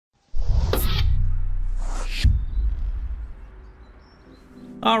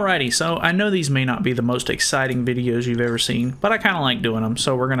Alrighty, so I know these may not be the most exciting videos you've ever seen, but I kind of like doing them,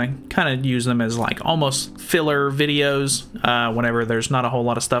 so we're going to kind of use them as like almost filler videos whenever there's not a whole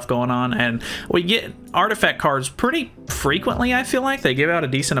lot of stuff going on. And we get artifact cards pretty frequently, I feel like. They give out a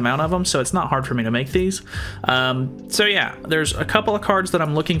decent amount of them, so it's not hard for me to make these. So yeah, there's a couple of cards that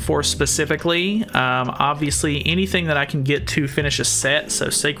I'm looking for specifically. Obviously, anything that I can get to finish a set, so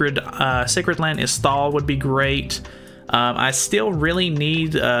Sacred Land Istal would be great. I still really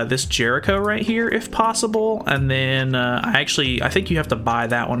need this Jericho right here if possible, and then I think you have to buy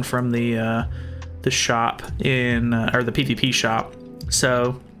that one from the shop in or the PvP shop.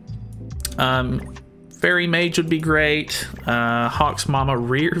 So Fairy Mage would be great. Hawk's Mama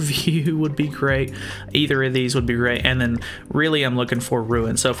Rear View would be great. Either of these would be great. And then really I'm looking for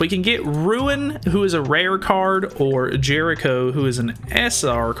Ruin. So if we can get Ruin, who is a rare card, or Jericho, who is an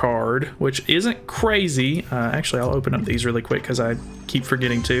SR card, which isn't crazy. Actually, I'll open up these really quick because I keep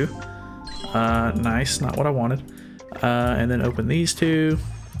forgetting to. Nice, not what I wanted. And then open these two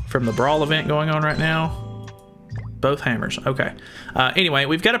from the Brawl event going on right now. Both hammers. Okay. Anyway,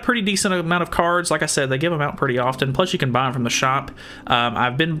 we've got a pretty decent amount of cards. Like I said, they give them out pretty often. Plus, you can buy them from the shop.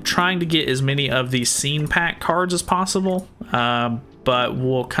 I've been trying to get as many of these scene pack cards as possible, but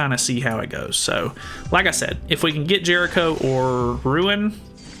we'll kind of see how it goes. So, like I said, if we can get Jericho or Ruin,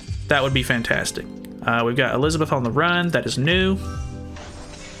 that would be fantastic. We've got Elizabeth on the Run. That is new.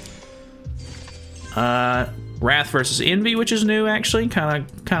 Wrath versus Envy, which is new, actually. Kind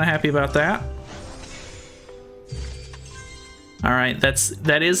of happy about that. All right,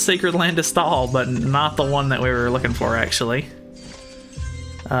 that is Sacred Land Istal, but not the one that we were looking for, actually.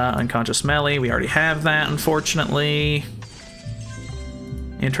 Unconscious Melee, we already have that, unfortunately.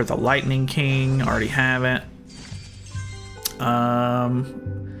 Enter the Lightning King, already have it.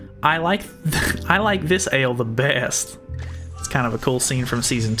 I like this ale the best. It's kind of a cool scene from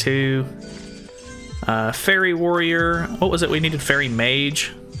Season 2. Fairy Warrior, what was it? We needed Fairy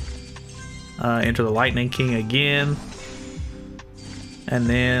Mage. Enter the Lightning King again. And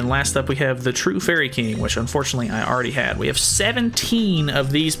then last up we have the True Fairy King, which unfortunately I already had. We have 17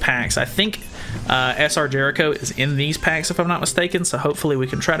 of these packs. I think SR Jericho is in these packs if I'm not mistaken, so hopefully we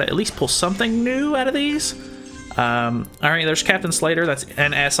can try to at least pull something new out of these. Alright, there's Captain Slater. That's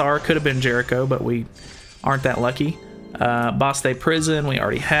an SR. Could have been Jericho, but we aren't that lucky. Boss Day Prison. We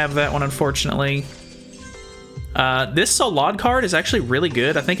already have that one, unfortunately. This Solad card is actually really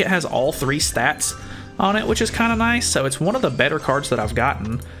good. I think it has all 3 stats on it, which is kind of nice. So it's one of the better cards that I've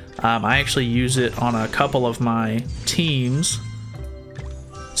gotten. I actually use it on a couple of my teams.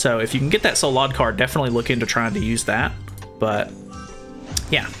 So if you can get that Solad card, definitely look into trying to use that. But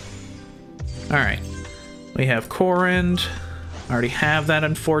yeah. All right. We have Corrend. I already have that,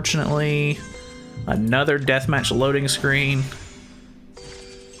 unfortunately. Another deathmatch loading screen.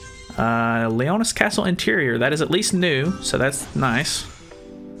 Leonis Castle Interior. That is at least new, so that's nice.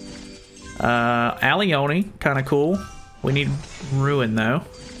 Alioni, kind of cool. We need Ruin, though.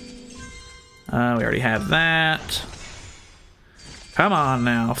 We already have that. Come on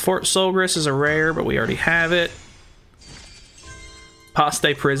now. Fort Solgris is a rare, but we already have it.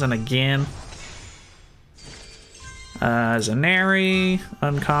 Poste Prison again. Zaneri,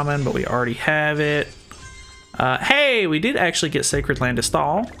 uncommon, but we already have it. Hey, we did actually get Sacred Land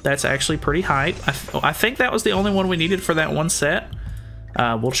Istal. That's actually pretty hype. I think that was the only one we needed for that one set.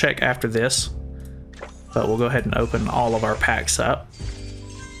 We'll check after this, but we'll go ahead and open all of our packs up.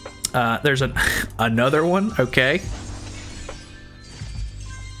 There's another one. Okay.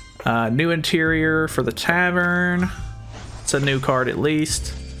 New interior for the tavern. It's a new card at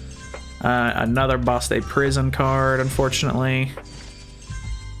least. Another Boss Day Prison card, unfortunately.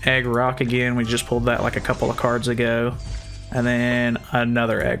 Egg Rock again. We just pulled that like a couple of cards ago. And then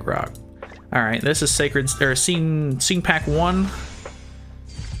another Egg Rock. All right, this is Sacred or Scene Pack 1.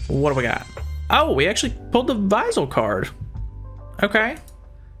 What do we got? Oh, we actually pulled the Visal card. Okay.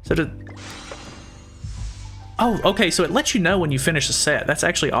 So oh, okay, so it lets you know when you finish a set. That's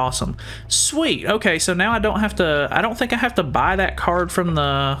actually awesome. Sweet. Okay, so now I don't think I have to buy that card from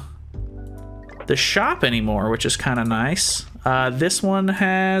the shop anymore, which is kind of nice. This one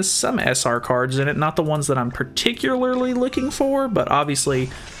has some SR cards in it, not the ones that I'm particularly looking for, but obviously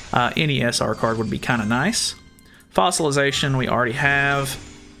any SR card would be kind of nice. Fossilization, we already have.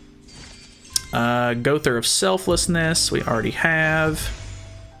 Gother of Selflessness, we already have.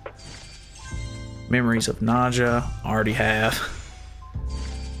 Memories of Naja, already have.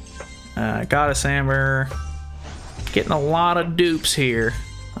 Goddess Amber. Getting a lot of dupes here.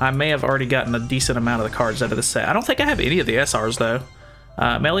 I may have already gotten a decent amount of the cards out of the set. I don't think I have any of the SRs, though.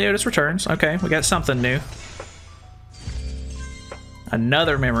 Meliodas returns. Okay, we got something new.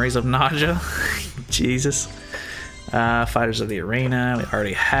 Another Memories of Nausea. Jesus. Fighters of the Arena. We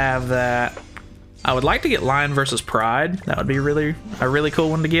already have that. I would like to get Lion versus Pride. That would be a really cool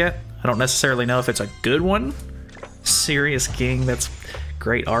one to get. I don't necessarily know if it's a good one. Serious King. That's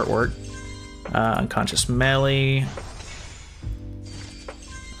great artwork. Unconscious Melee.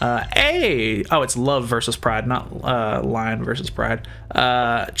 Oh, it's Love versus Pride, not Lion versus Pride.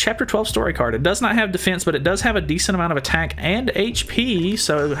 Chapter 12 story card. It does not have defense, but it does have a decent amount of attack and HP.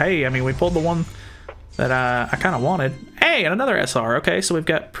 So, hey, I mean, we pulled the one that I kind of wanted. Hey, and another SR. Okay, so we've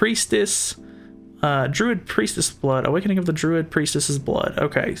got Priestess, Druid Priestess Blood, Awakening of the Druid Priestess's Blood.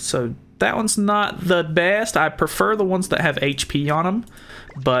 Okay, so that one's not the best. I prefer the ones that have HP on them,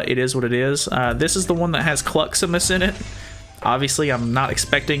 but it is what it is. This is the one that has Cluximus in it. Obviously, I'm not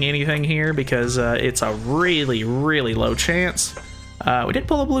expecting anything here because it's a really, really low chance. We did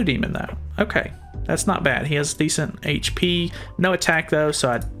pull a blue demon, though. Okay, that's not bad. He has decent HP. No attack, though,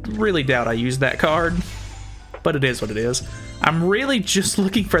 so I really doubt I used that card. But it is what it is. I'm really just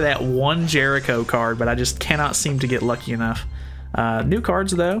looking for that one Jericho card, but I just cannot seem to get lucky enough. New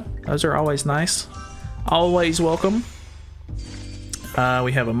cards, though. Those are always nice. Always welcome.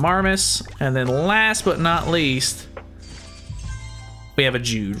 We have a Marmus. And then last but not least, we have a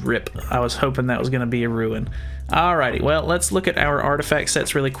Jude. Rip. I was hoping that was going to be a Ruin. Alrighty, well, let's look at our artifact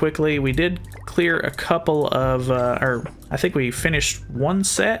sets really quickly. We did clear a couple of, or I think we finished one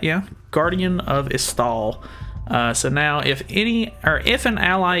set, yeah. Guardian of Istal. So now, if an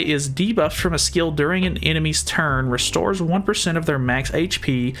ally is debuffed from a skill during an enemy's turn, restores 1% of their max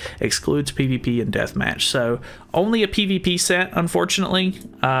HP, excludes PvP and deathmatch. So only a PvP set, unfortunately.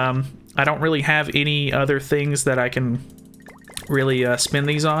 I don't really have any other things that I can really spin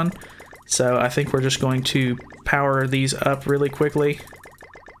these on. So I think we're just going to power these up really quickly.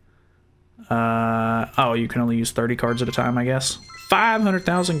 Oh, you can only use 30 cards at a time, I guess.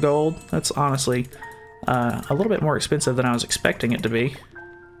 500,000 gold. That's honestly a little bit more expensive than I was expecting it to be.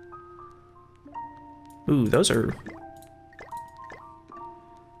 Ooh, those are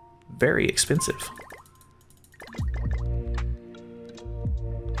very expensive.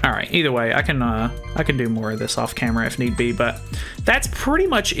 All right, either way, I can do more of this off camera if need be, but that's pretty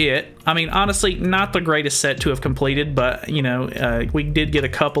much it. I mean, honestly, not the greatest set to have completed, but, you know, we did get a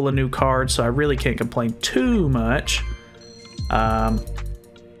couple of new cards, so I really can't complain too much. But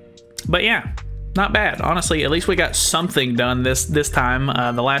yeah, not bad. Honestly, at least we got something done this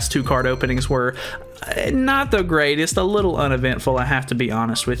time. The last two card openings were not the greatest, a little uneventful, I have to be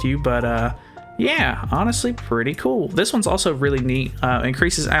honest with you, but yeah, honestly, pretty cool. This one's also really neat.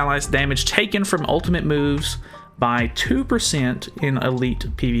 Increases allies' damage taken from ultimate moves by 2% in elite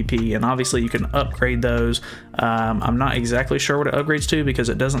PvP, and obviously you can upgrade those. I'm not exactly sure what it upgrades to because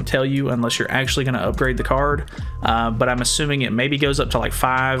it doesn't tell you unless you're actually going to upgrade the card, but I'm assuming it maybe goes up to like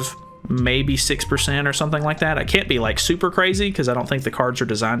 5, maybe 6% or something like that. I can't be like super crazy because I don't think the cards are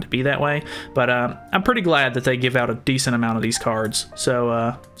designed to be that way, but I'm pretty glad that they give out a decent amount of these cards.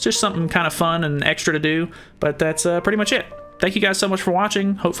 So it's just something kind of fun and extra to do, but that's pretty much it. Thank you guys so much for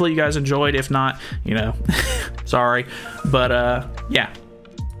watching. Hopefully you guys enjoyed. If not, you know, sorry, but yeah,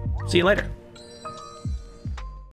 see you later.